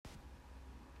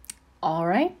All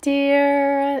right,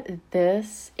 dear.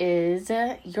 This is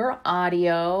your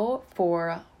audio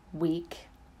for week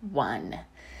 1.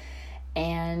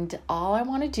 And all I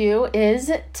want to do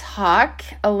is talk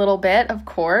a little bit, of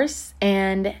course,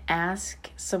 and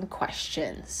ask some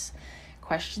questions.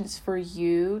 Questions for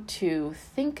you to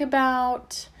think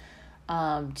about,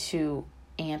 to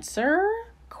answer,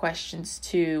 questions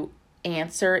to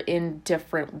answer in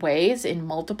different ways, in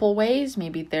multiple ways.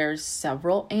 Maybe there's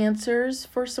several answers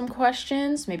for some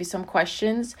questions. Maybe some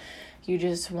questions you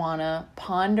just want to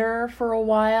ponder for a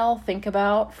while, think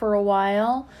about for a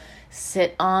while,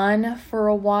 sit on for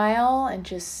a while, and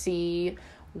just see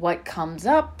what comes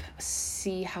up,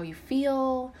 see how you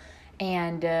feel,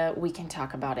 and we can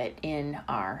talk about it in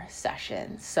our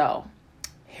session. So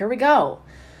here we go.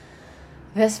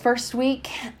 This first week,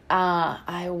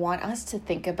 I want us to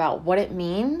think about what it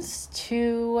means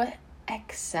to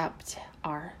accept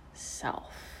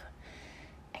ourselves.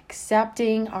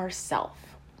 Accepting ourselves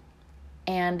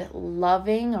and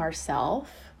loving ourselves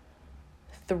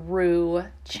through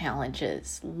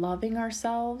challenges. Loving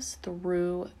ourselves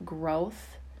through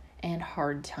growth and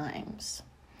hard times.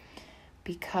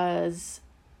 Because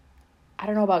I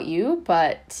don't know about you,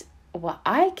 but what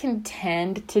I can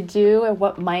tend to do and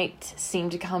what might seem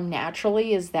to come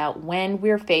naturally is that when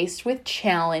we're faced with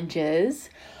challenges,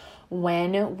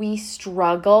 when we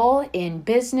struggle in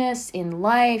business, in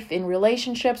life, in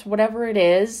relationships, whatever it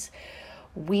is,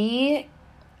 we,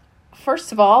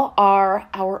 first of all, are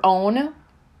our own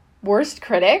worst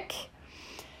critic,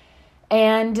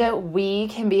 and we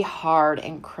can be hard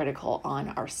and critical on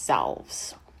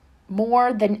ourselves.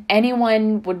 More than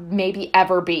anyone would maybe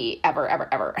ever be,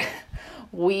 ever.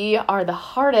 We are the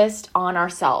hardest on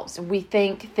ourselves. We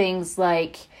think things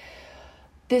like,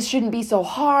 this shouldn't be so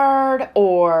hard,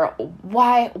 or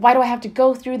why do I have to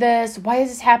go through this? Why is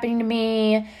this happening to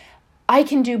me? I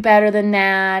can do better than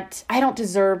that. I don't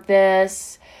deserve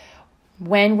this.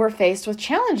 When we're faced with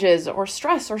challenges or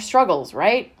stress or struggles,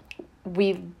 right?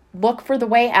 We look for the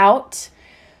way out.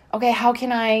 Okay, how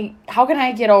can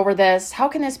I get over this? How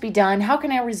can this be done? How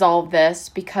can I resolve this?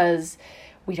 Because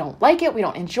we don't like it, we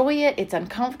don't enjoy it, it's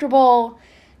uncomfortable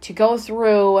to go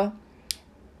through.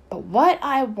 But what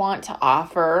I want to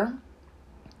offer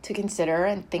to consider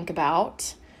and think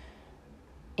about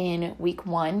in week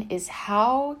 1 is,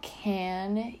 how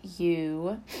can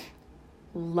you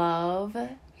love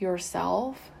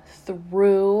yourself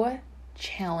through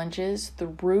challenges,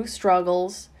 through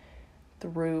struggles,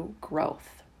 through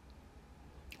growth?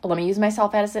 Let me use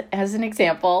myself as an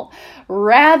example,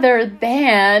 rather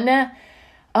than,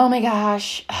 oh my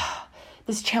gosh,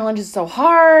 this challenge is so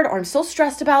hard, or I'm so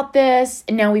stressed about this,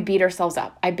 and now we beat ourselves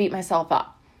up. I beat myself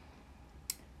up.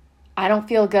 I don't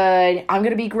feel good. I'm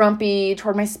going to be grumpy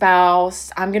toward my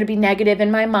spouse. I'm going to be negative in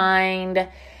my mind.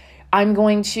 I'm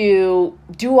going to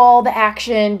do all the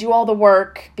action, do all the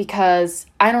work because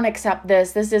I don't accept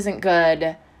this. This isn't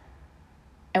good.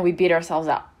 And we beat ourselves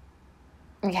up.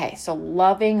 Okay, so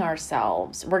loving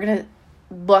ourselves. We're going to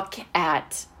look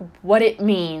at what it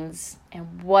means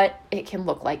and what it can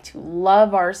look like to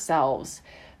love ourselves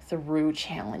through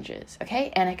challenges,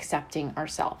 okay? And accepting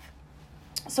ourselves.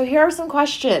 So here are some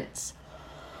questions.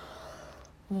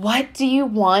 What do you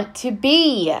want to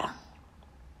be?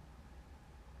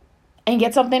 And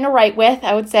get something to write with.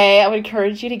 I would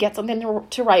encourage you to get something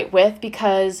to write with,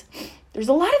 because there's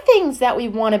a lot of things that we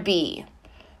want to be.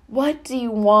 What do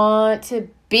you want to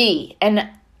be? And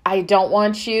I don't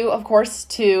want you, of course,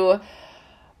 to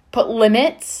put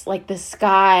limits, like the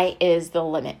sky is the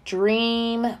limit.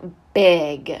 Dream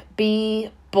big,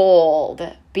 be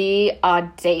bold, be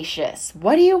audacious.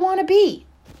 What do you want to be?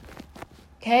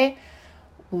 Okay?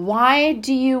 Why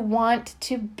do you want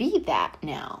to be that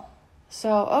now?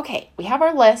 So, okay, we have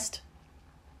our list.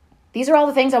 These are all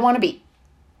the things I want to be.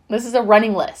 This is a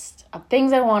running list of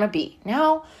things I want to be.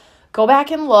 Now, go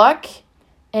back and look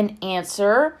and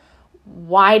answer,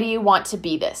 why do you want to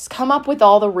be this? Come up with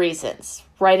all the reasons.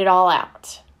 Write it all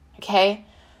out. Okay?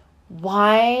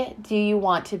 Why do you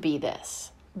want to be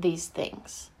this? These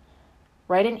things.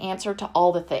 Write an answer to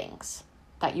all the things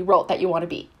that you wrote that you want to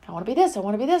be. I want to be this. I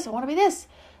want to be this. I want to be this.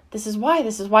 This is why.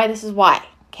 This is why. This is why.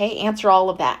 Okay? Answer all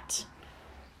of that.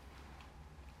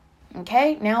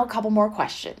 Okay? Now a couple more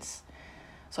questions.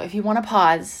 So if you want to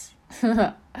pause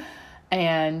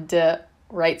and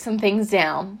write some things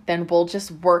down, then we'll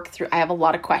just work through. I have a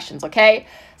lot of questions, okay?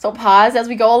 So pause as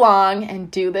we go along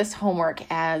and do this homework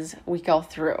as we go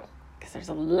through, because there's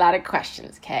a lot of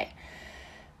questions, okay?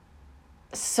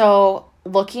 So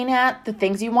looking at the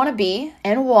things you want to be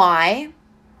and why,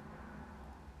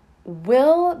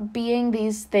 will being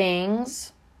these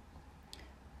things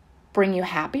bring you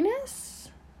happiness?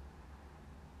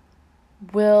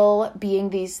 Will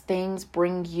being these things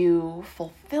bring you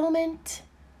fulfillment?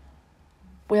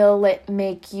 Will it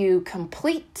make you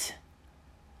complete?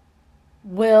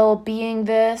 Will being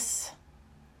this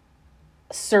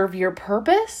serve your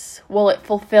purpose? Will it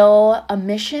fulfill a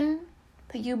mission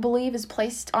that you believe is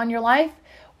placed on your life?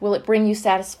 Will it bring you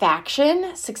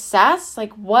satisfaction, success?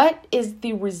 Like, what is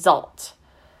the result?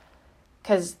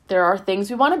 Because there are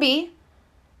things we want to be.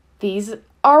 These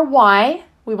are why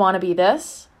we want to be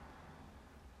this.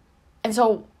 And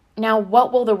so now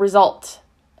what will the result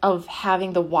of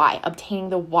having the why, obtaining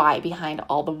the why behind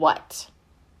all the what?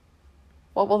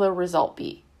 What will the result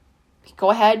be?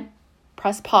 Go ahead,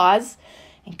 press pause,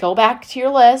 and go back to your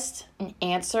list and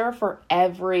answer for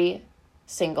every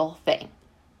single thing.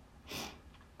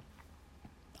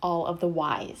 All of the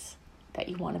whys that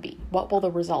you want to be. What will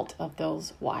the result of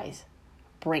those whys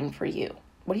bring for you?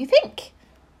 What do you think?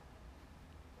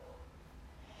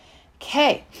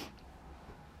 Okay.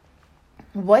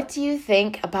 What do you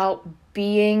think about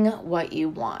being what you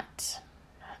want?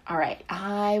 All right,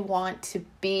 I want to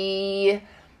be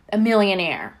a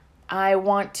millionaire. I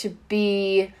want to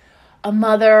be a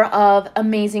mother of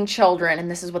amazing children, and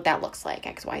this is what that looks like,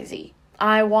 XYZ.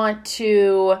 I want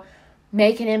to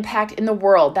make an impact in the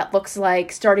world. That looks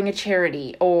like starting a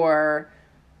charity. Or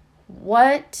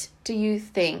what do you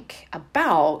think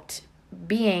about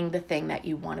being the thing that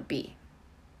you want to be?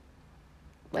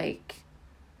 Like,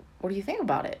 what do you think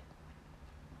about it?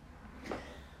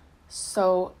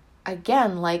 So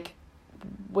again, like,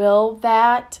 will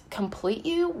that complete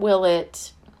you? Will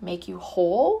it make you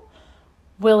whole?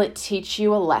 Will it teach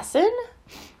you a lesson?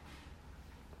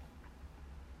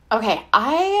 Okay,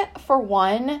 I, for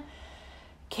one,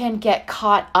 can get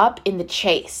caught up in the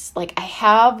chase. Like, I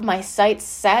have my sights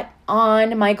set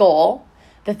on my goal,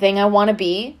 the thing I want to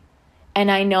be, and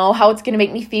I know how it's going to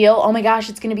make me feel. Oh my gosh,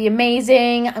 it's going to be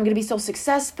amazing. I'm going to be so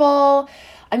successful.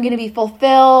 I'm going to be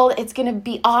fulfilled. It's going to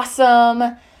be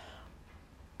awesome.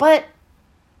 But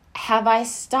have I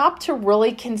stopped to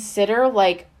really consider,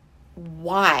 like,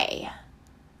 why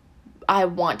I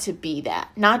want to be that?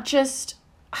 Not just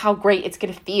how great it's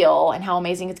going to feel and how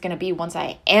amazing it's going to be once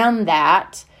I am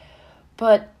that,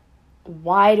 but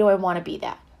why do I want to be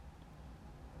that?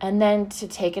 And then to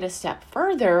take it a step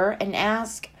further and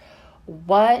ask,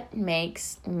 what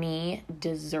makes me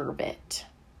deserve it?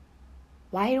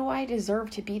 Why do I deserve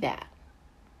to be that?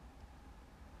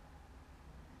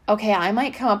 Okay, I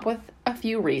might come up with a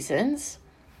few reasons,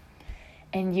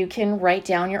 and you can write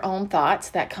down your own thoughts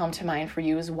that come to mind for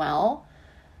you as well.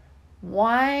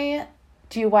 Why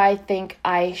do I think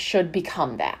I should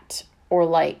become that? Or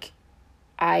like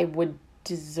I would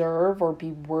deserve or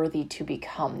be worthy to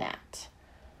become that?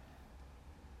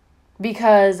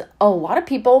 Because a lot of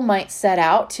people might set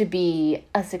out to be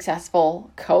a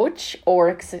successful coach or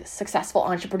a successful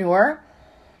entrepreneur,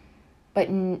 but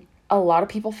a lot of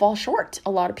people fall short.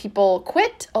 A lot of people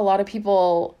quit. A lot of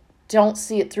people don't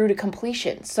see it through to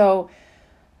completion. So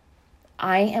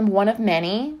I am one of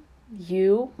many.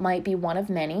 You might be one of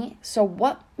many. So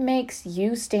what makes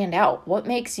you stand out? What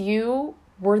makes you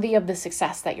worthy of the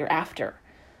success that you're after,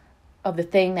 of the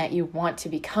thing that you want to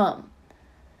become?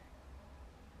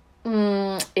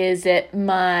 Is it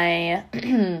my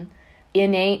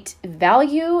innate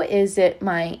value? Is it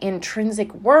my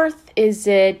intrinsic worth? Is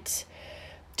it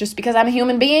just because I'm a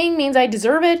human being means I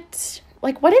deserve it?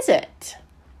 Like, what is it?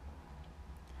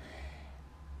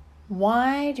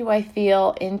 Why do I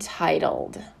feel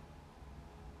entitled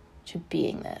to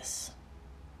being this?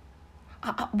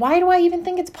 Why do I even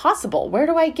think it's possible? Where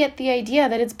do I get the idea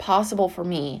that it's possible for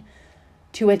me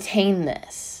to attain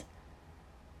this?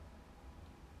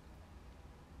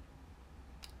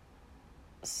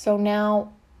 So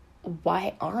now,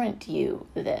 why aren't you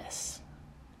this?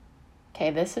 Okay,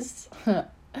 this is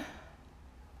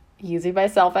using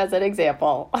myself as an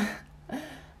example.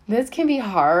 This can be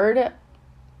hard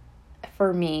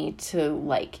for me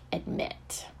to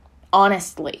admit,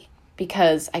 honestly,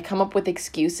 because I come up with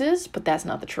excuses, but that's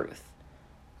not the truth.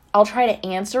 I'll try to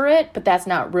answer it, but that's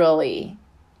not really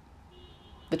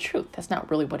the truth. That's not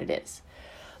really what it is.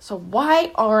 So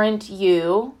why aren't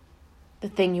you the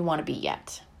thing you want to be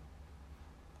yet?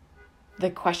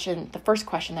 The first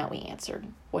question that we answered,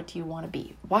 what do you want to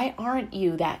be? Why aren't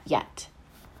you that yet?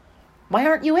 Why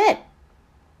aren't you it?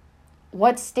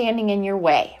 What's standing in your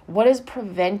way? What is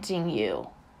preventing you?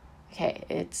 Okay,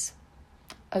 it's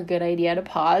a good idea to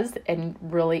pause and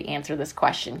really answer this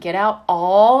question. Get out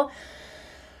all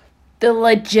the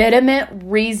legitimate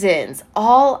reasons,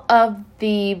 all of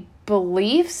the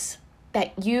beliefs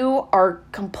that you are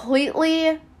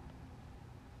completely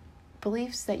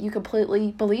beliefs that you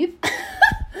completely believe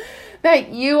that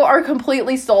you are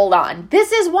completely sold on.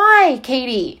 This is why,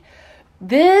 Katie.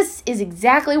 This is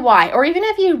exactly why. Or even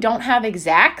if you don't have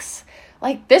exacts,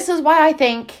 like, this is why I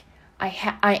think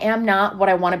I am not what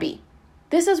I want to be.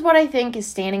 This is what I think is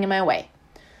standing in my way.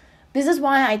 This is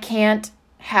why I can't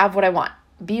have what I want,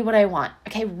 be what I want.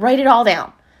 Okay, write it all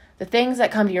down. The things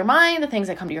that come to your mind, the things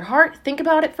that come to your heart, think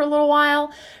about it for a little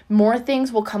while. More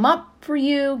things will come up for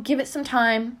you. Give it some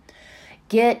time.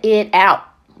 Get it out.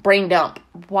 Brain dump.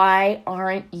 Why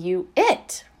aren't you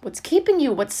it? What's keeping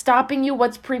you? What's stopping you?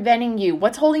 What's preventing you?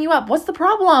 What's holding you up? What's the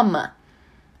problem?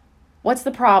 What's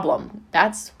the problem?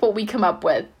 That's what we come up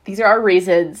with. These are our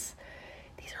reasons.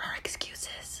 These are our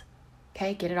excuses.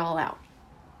 Okay, get it all out.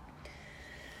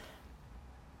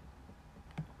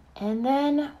 And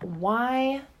then,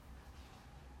 why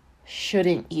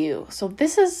shouldn't you? So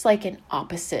this is like an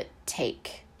opposite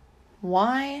take.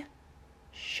 Why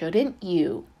shouldn't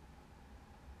you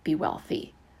be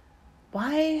wealthy?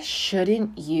 Why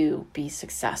shouldn't you be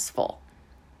successful?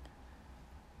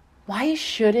 Why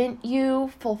shouldn't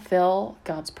you fulfill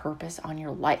God's purpose on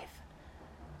your life?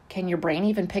 Can your brain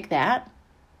even pick that?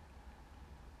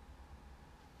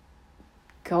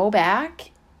 Go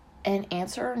back and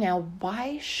answer now,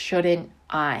 why shouldn't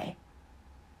I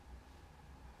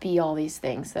be all these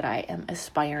things that I am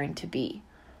aspiring to be?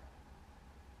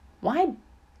 Why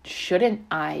shouldn't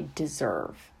I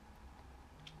deserve?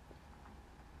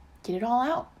 Get it all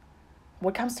out.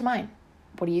 What comes to mind?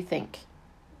 What do you think?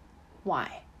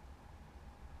 Why?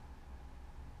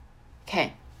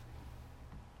 Okay.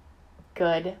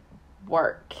 Good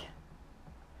work.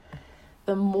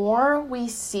 The more we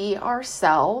see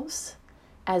ourselves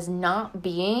as not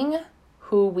being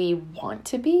who we want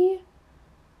to be,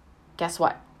 guess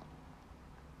what?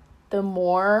 The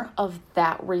more of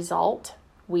that result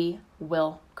we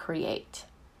will create.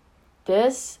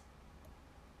 This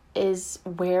is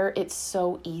where it's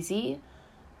so easy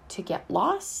to get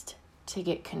lost, to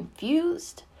get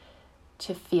confused,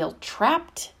 to feel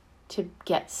trapped, to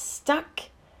get stuck.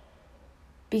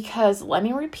 Because, let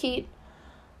me repeat,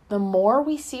 the more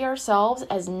we see ourselves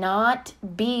as not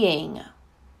being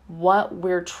what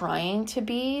we're trying to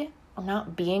be, or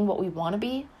not being what we want to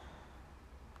be,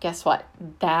 guess what?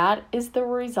 That is the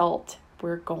result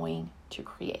we're going to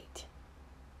create.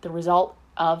 The result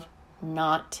of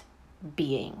not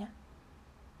being.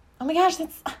 Oh my gosh,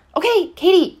 that's okay,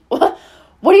 Katie. What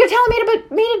are you telling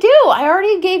me to do? I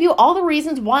already gave you all the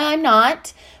reasons why I'm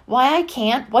not, why I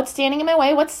can't, what's standing in my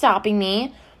way, what's stopping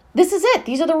me. This is it.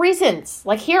 These are the reasons.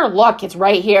 Like, here, look, it's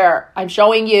right here. I'm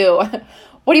showing you.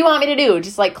 What do you want me to do?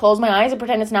 Just like close my eyes and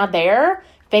pretend it's not there?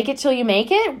 Fake it till you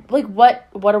make it? Like, what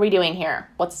are we doing here?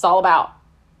 What's this all about?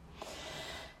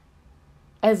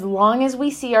 As long as we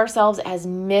see ourselves as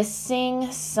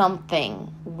missing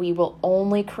something, we will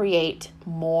only create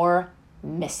more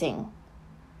missing.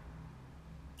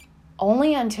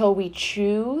 Only until we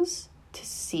choose to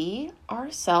see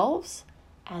ourselves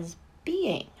as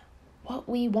being what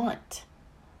we want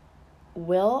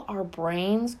will our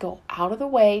brains go out of the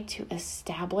way to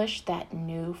establish that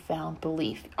newfound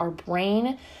belief. Our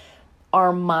brain,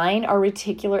 our mind, our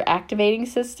reticular activating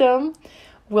system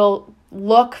will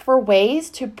look for ways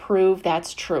to prove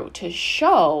that's true, to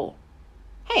show,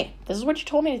 hey, this is what you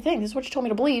told me to think. This is what you told me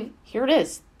to believe. Here it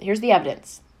is. Here's the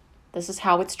evidence. This is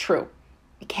how it's true.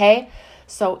 Okay?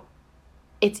 So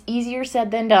it's easier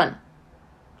said than done.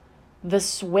 The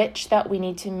switch that we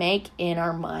need to make in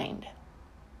our mind.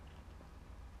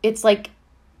 It's like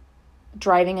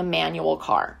driving a manual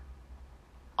car.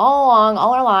 All along,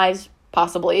 all our lives,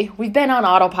 possibly, we've been on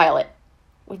autopilot.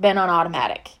 We've been on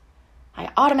automatic. I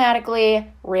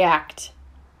automatically react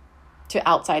to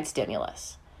outside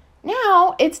stimulus.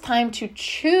 Now it's time to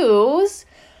choose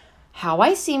how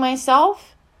I see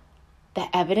myself, the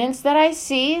evidence that I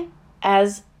see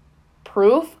as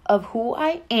proof of who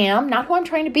I am, not who I'm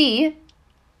trying to be.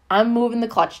 I'm moving the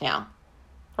clutch now,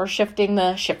 or shifting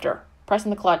the shifter, pressing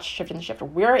the clutch, shifting the shifter.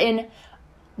 We're in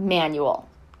manual,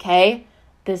 okay?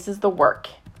 This is the work.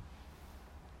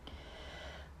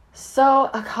 So,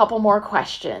 a couple more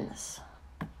questions.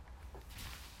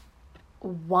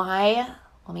 Why,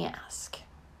 let me ask,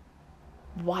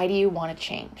 why do you want to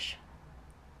change?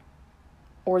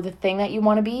 Or the thing that you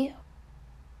want to be?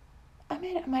 I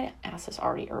might have asked this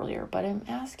already earlier, but I'm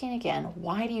asking again,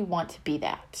 why do you want to be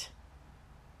that?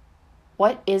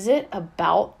 What is it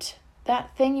about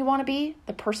that thing you want to be,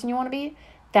 the person you want to be,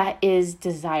 that is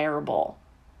desirable?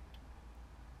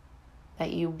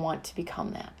 That you want to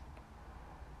become that?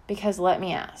 Because let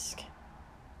me ask,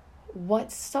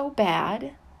 what's so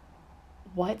bad?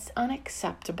 What's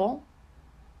unacceptable?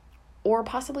 or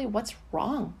possibly what's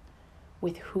wrong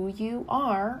with who you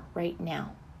are right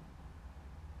now,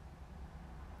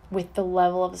 with the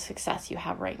level of success you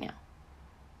have right now,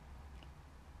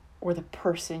 or the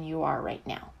person you are right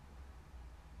now.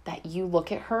 That you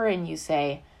look at her and you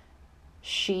say,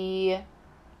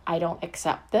 I don't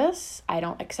accept this. I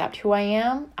don't accept who I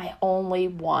am. I only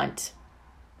want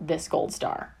this gold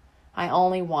star. I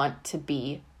only want to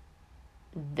be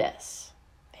this.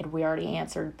 And we already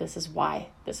answered, this is why,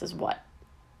 this is what,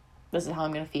 this is how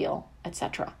I'm going to feel,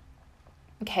 etc.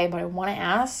 Okay, but I want to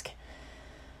ask,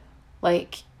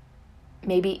 like,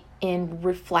 maybe in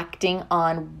reflecting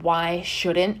on why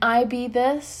shouldn't I be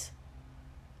this,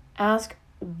 ask,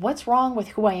 what's wrong with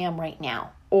who I am right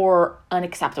now? Or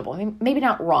unacceptable. I mean, maybe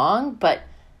not wrong, but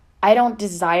I don't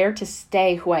desire to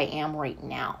stay who I am right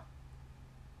now.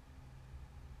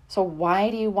 So why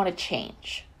do you want to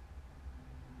change?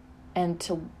 And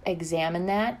to examine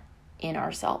that in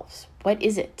ourselves. What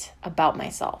is it about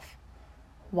myself?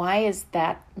 Why is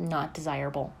that not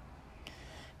desirable?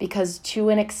 Because to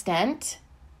an extent,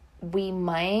 we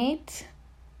might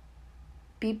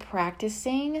be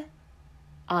practicing,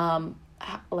 how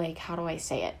do I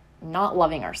say it? Not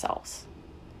loving ourselves.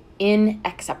 In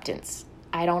acceptance.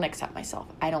 I don't accept myself.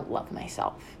 I don't love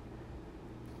myself.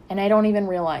 And I don't even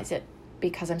realize it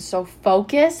because I'm so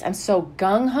focused, I'm so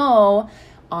gung-ho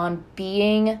on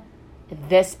being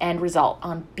this end result,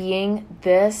 on being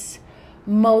this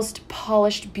most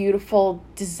polished, beautiful,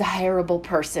 desirable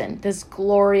person, this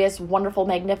glorious, wonderful,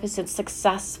 magnificent,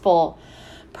 successful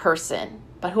person.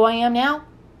 But who I am now?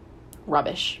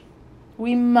 Rubbish.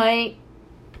 We might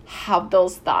have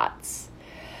those thoughts.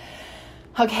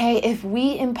 Okay, if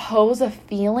we impose a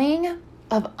feeling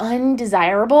of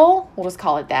undesirable, we'll just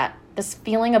call it that, this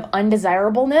feeling of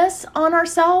undesirableness on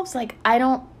ourselves, like I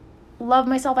don't love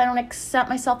myself, I don't accept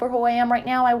myself for who I am right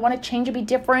now, I want to change and be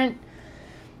different.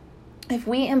 If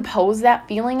we impose that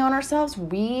feeling on ourselves,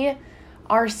 we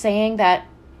are saying that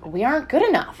we aren't good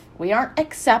enough. We aren't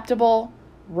acceptable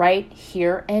right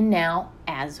here and now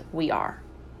as we are.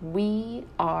 We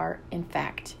are, in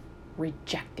fact,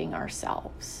 rejecting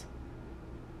ourselves,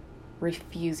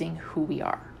 refusing who we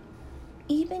are,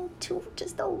 even to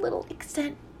just a little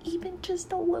extent, even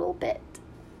just a little bit.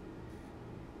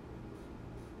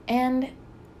 And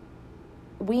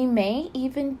we may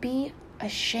even be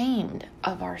ashamed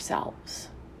of ourselves.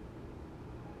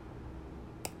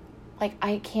 Like,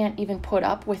 I can't even put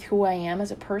up with who I am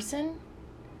as a person,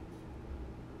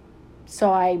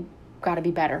 so I gotta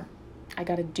be better. I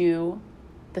gotta do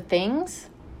the things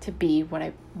to be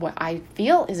what I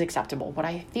feel is acceptable, what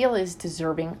I feel is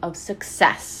deserving of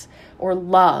success or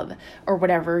love or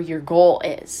whatever your goal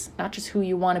is. Not just who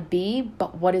you want to be,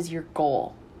 but what is your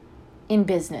goal in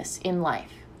business, in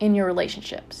life, in your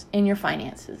relationships, in your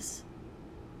finances.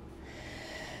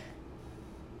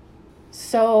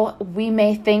 So we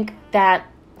may think that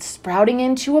sprouting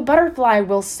into a butterfly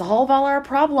will solve all our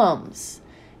problems,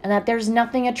 and that there's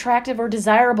nothing attractive or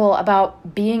desirable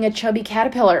about being a chubby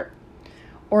caterpillar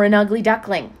or an ugly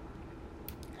duckling.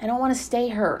 I don't want to stay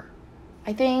her.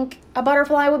 I think a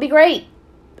butterfly would be great.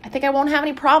 I think I won't have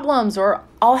any problems, or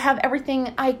I'll have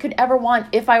everything I could ever want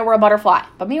if I were a butterfly.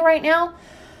 But me right now,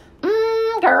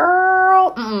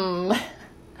 girl.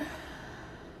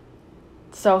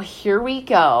 So here we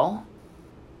go,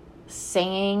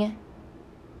 saying,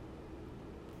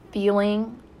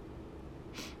 feeling,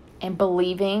 and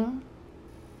believing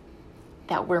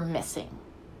that we're missing.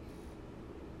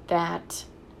 That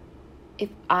if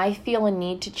I feel a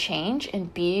need to change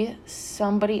and be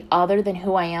somebody other than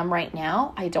who I am right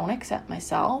now, I don't accept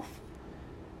myself.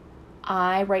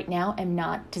 I right now am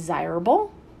not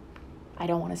desirable. I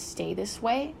don't want to stay this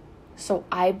way. So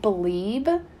I believe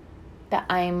that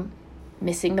I'm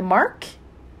missing the mark.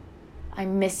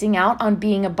 I'm missing out on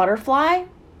being a butterfly.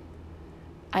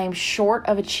 I am short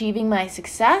of achieving my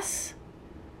success.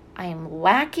 I am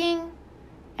lacking,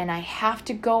 and I have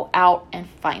to go out and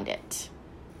find it.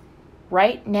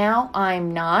 Right now,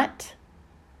 I'm not,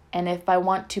 and if I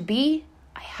want to be,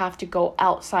 I have to go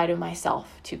outside of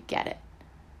myself to get it.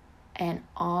 And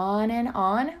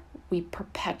on, we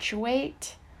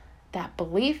perpetuate that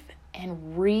belief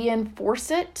and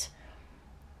reinforce it.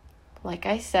 Like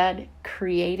I said,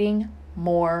 creating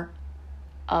more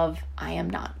of I am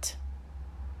not.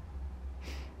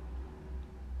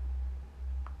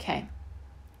 Okay.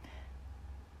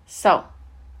 So,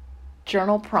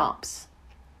 journal prompts.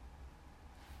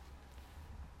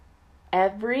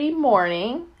 Every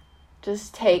morning,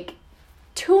 just take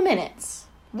 2 minutes,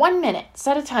 1 minute,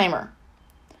 set a timer.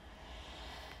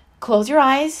 Close your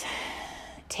eyes,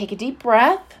 take a deep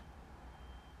breath,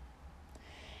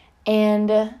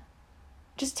 and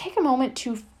just take a moment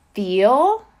to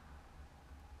feel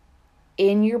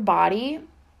in your body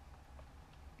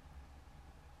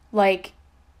like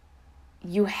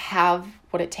you have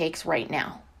what it takes right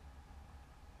now.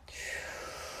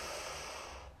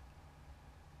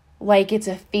 Like it's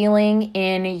a feeling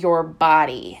in your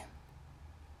body.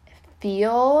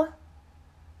 Feel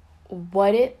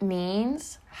what it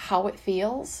means, how it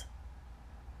feels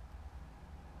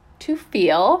to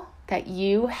feel that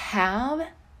you have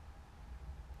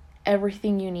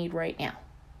everything you need right now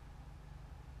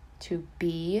to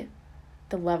be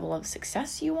the level of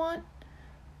success you want,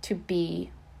 to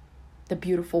be the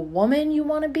beautiful woman you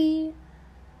want to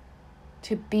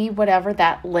be whatever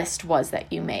that list was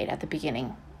that you made at the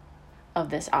beginning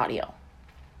of this audio.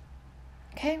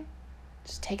 Okay?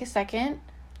 Just take a second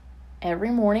every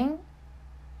morning.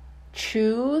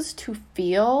 Choose to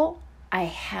feel I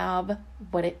have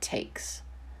what it takes.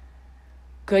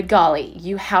 Good golly,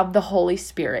 you have the Holy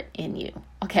Spirit in you.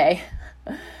 Okay?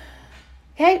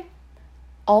 Okay?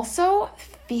 Also,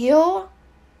 feel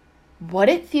what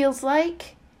it feels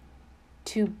like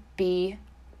to be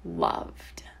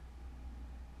loved.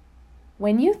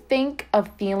 When you think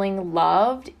of feeling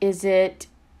loved, is it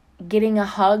getting a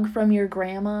hug from your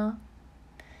grandma?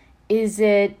 Is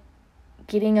it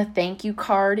getting a thank you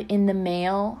card in the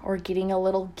mail or getting a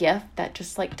little gift that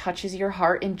just like touches your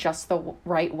heart in just the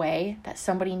right way that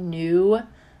somebody knew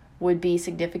would be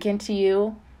significant to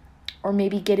you? Or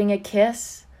maybe getting a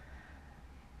kiss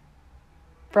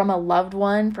from a loved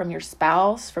one, from your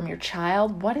spouse, from your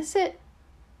child? What does it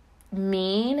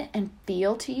mean and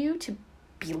feel to you to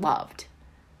be loved,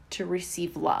 to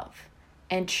receive love?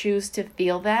 And choose to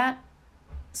feel that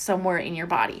somewhere in your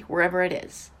body, wherever it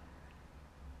is.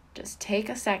 Just take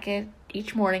a second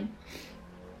each morning.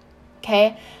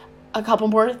 Okay? A couple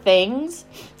more things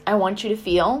I want you to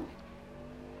feel.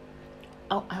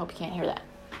 Oh, I hope you can't hear that.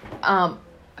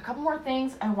 A couple more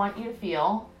things I want you to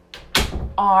feel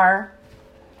are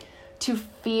to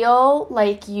feel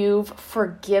like you've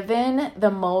forgiven the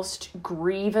most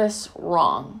grievous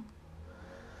wrong.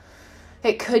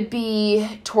 It could be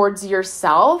towards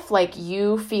yourself, like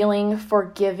you feeling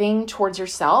forgiving towards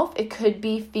yourself. It could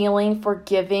be feeling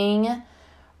forgiving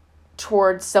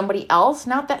towards somebody else.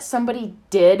 Not that somebody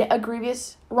did a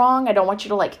grievous wrong. I don't want you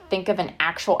to like think of an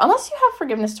actual, unless you have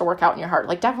forgiveness to work out in your heart,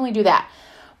 like definitely do that.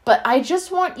 But I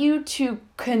just want you to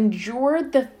conjure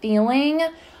the feeling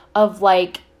of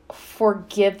like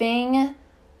forgiving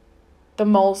the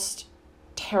most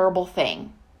terrible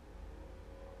thing.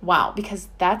 Wow, because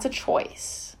that's a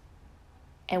choice.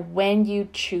 And when you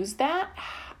choose that,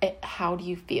 how do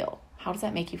you feel? How does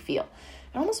that make you feel?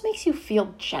 It almost makes you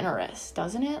feel generous,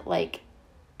 doesn't it? Like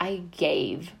I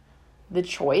gave the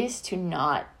choice to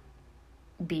not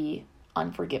be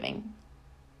unforgiving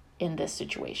in this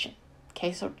situation.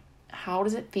 Okay, so how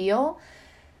does it feel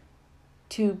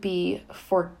to be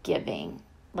forgiving?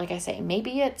 Like I say,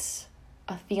 maybe it's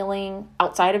a feeling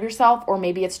outside of yourself or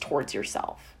maybe it's towards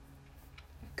yourself.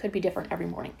 Could be different every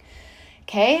morning.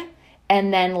 Okay?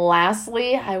 And then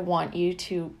lastly, I want you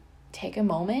to take a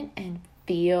moment and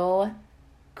feel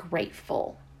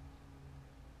grateful.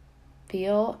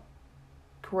 Feel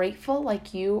grateful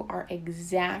like you are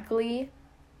exactly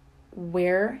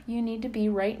where you need to be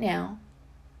right now.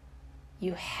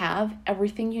 You have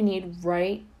everything you need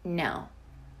right now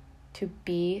to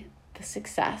be the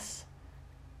success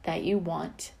that you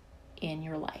want in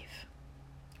your life,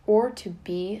 or to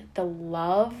be the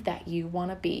love that you want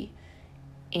to be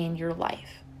in your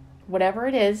life. Whatever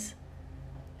it is,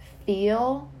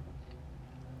 feel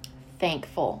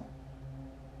thankful.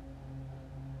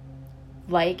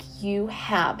 Like you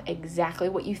have exactly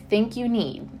what you think you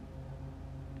need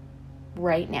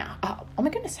right now. Oh my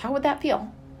goodness, how would that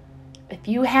feel? If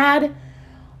you had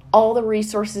all the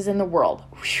resources in the world,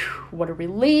 what a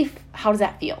relief. How does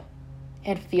that feel?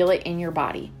 And feel it in your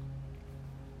body.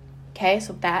 Okay,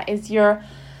 so that is your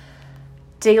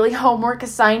daily homework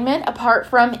assignment apart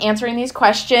from answering these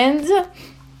questions.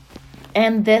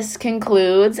 And this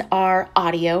concludes our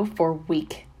audio for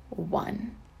week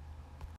 1.